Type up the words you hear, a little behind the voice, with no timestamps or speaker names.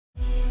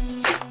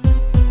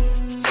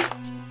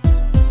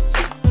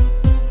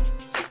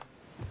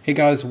Hey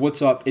guys,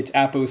 what's up? It's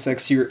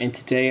AppOSX here, and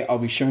today I'll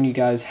be showing you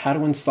guys how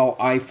to install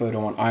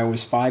iPhoto on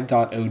iOS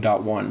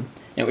 5.0.1.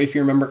 Now, if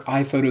you remember,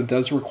 iPhoto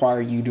does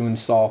require you to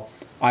install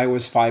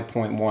iOS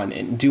 5.1,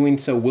 and doing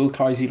so will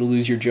cause you to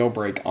lose your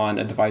jailbreak on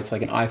a device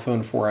like an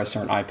iPhone 4S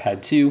or an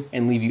iPad 2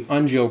 and leave you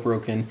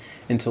unjailbroken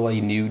until a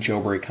new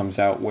jailbreak comes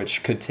out,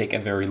 which could take a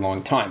very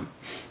long time.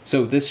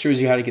 So this shows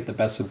you how to get the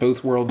best of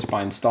both worlds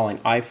by installing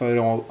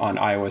iPhoto on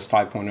iOS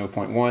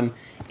 5.0.1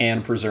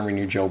 and preserving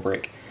your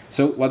jailbreak.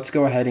 So let's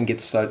go ahead and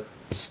get started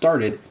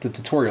with the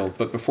tutorial.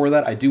 But before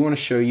that, I do want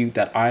to show you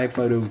that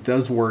iPhoto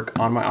does work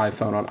on my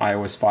iPhone on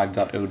iOS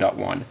 5.0.1.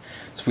 So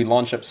if we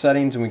launch up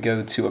settings and we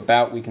go to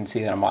about, we can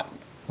see that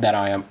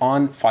I am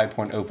on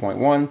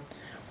 5.0.1.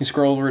 We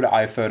scroll over to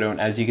iPhoto,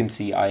 and as you can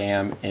see, I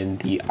am in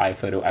the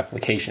iPhoto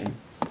application.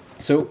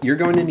 So you're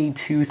going to need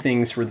two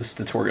things for this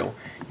tutorial.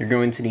 You're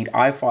going to need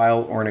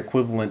iFile or an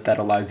equivalent that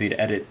allows you to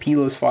edit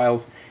plist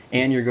files,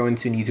 and you're going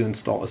to need to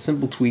install a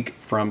simple tweak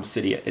from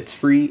Cydia. It's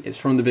free, it's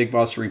from the Big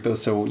Boss repo,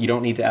 so you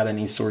don't need to add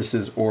any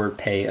sources or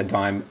pay a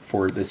dime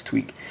for this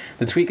tweak.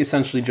 The tweak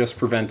essentially just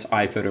prevents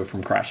iPhoto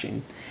from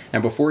crashing. Now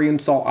before you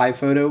install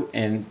iPhoto,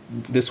 and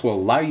this will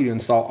allow you to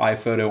install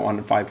iPhoto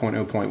on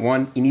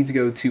 5.0.1, you need to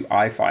go to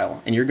iFile,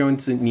 and you're going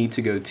to need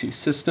to go to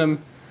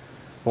System,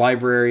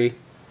 Library,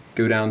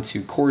 go down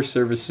to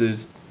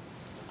CoreServices,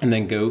 and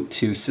then go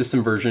to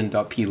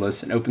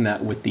SystemVersion.plist and open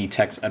that with the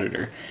text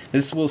editor.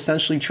 This will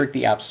essentially trick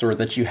the App Store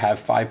that you have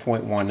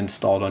 5.1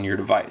 installed on your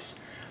device.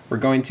 We're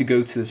going to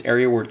go to this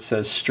area where it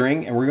says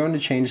string, and we're going to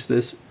change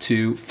this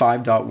to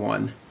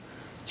 5.1.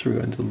 So we're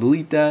going to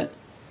delete that.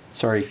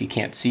 Sorry if you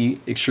can't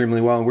see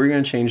extremely well. We're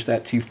going to change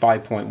that to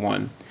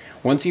 5.1.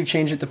 Once you've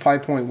changed it to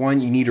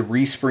 5.1, you need to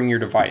respring your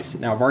device.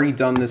 Now, I've already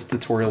done this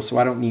tutorial, so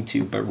I don't need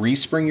to, but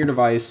respring your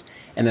device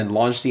and then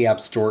launch the App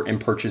Store and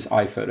purchase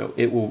iPhoto.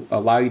 It will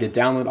allow you to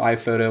download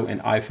iPhoto,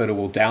 and iPhoto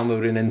will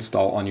download and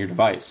install on your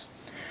device.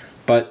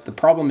 But the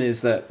problem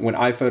is that when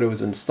iPhoto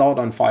is installed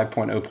on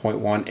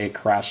 5.0.1, it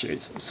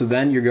crashes. So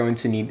then you're going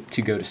to need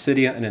to go to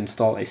Cydia and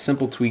install a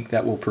simple tweak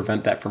that will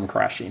prevent that from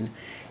crashing.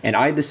 And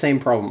I had the same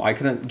problem. I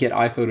couldn't get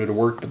iPhoto to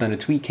work, but then a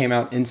tweak came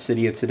out in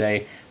Cydia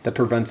today that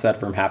prevents that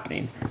from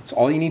happening. So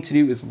all you need to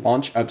do is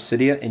launch up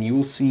Cydia, and you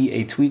will see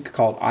a tweak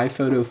called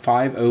iPhoto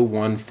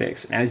 501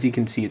 Fix. And as you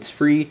can see, it's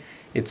free.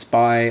 It's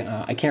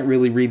by, I can't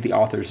really read the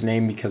author's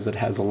name because it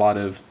has a lot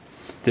of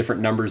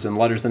different numbers and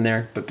letters in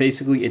there, but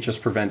basically it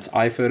just prevents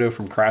iPhoto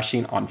from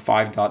crashing on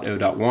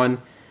 5.0.1.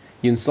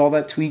 You install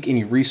that tweak and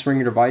you respring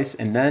your device,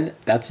 and then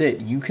that's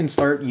it. You can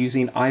start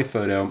using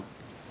iPhoto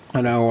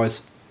on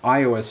iOS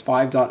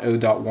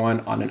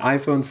 5.0.1 on an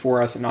iPhone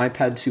 4S, an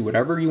iPad 2,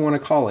 whatever you want to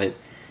call it.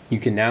 You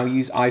can now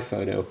use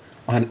iPhoto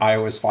on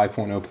iOS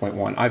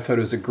 5.0.1. iPhoto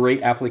is a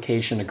great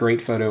application, a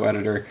great photo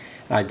editor,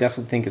 and I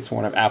definitely think it's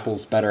one of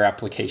Apple's better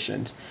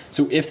applications.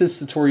 So if this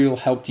tutorial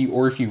helped you,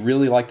 or if you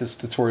really like this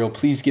tutorial,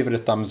 please give it a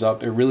thumbs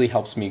up. It really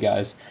helps me,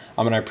 guys.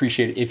 And I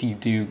appreciate it if you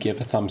do give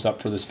a thumbs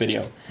up for this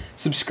video.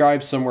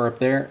 Subscribe somewhere up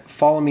there.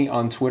 Follow me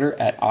on Twitter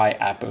at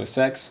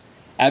iAppOSX.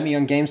 Add me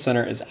on Game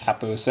Center as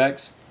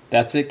AppOSX.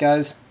 That's it,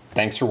 guys.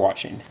 Thanks for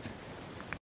watching.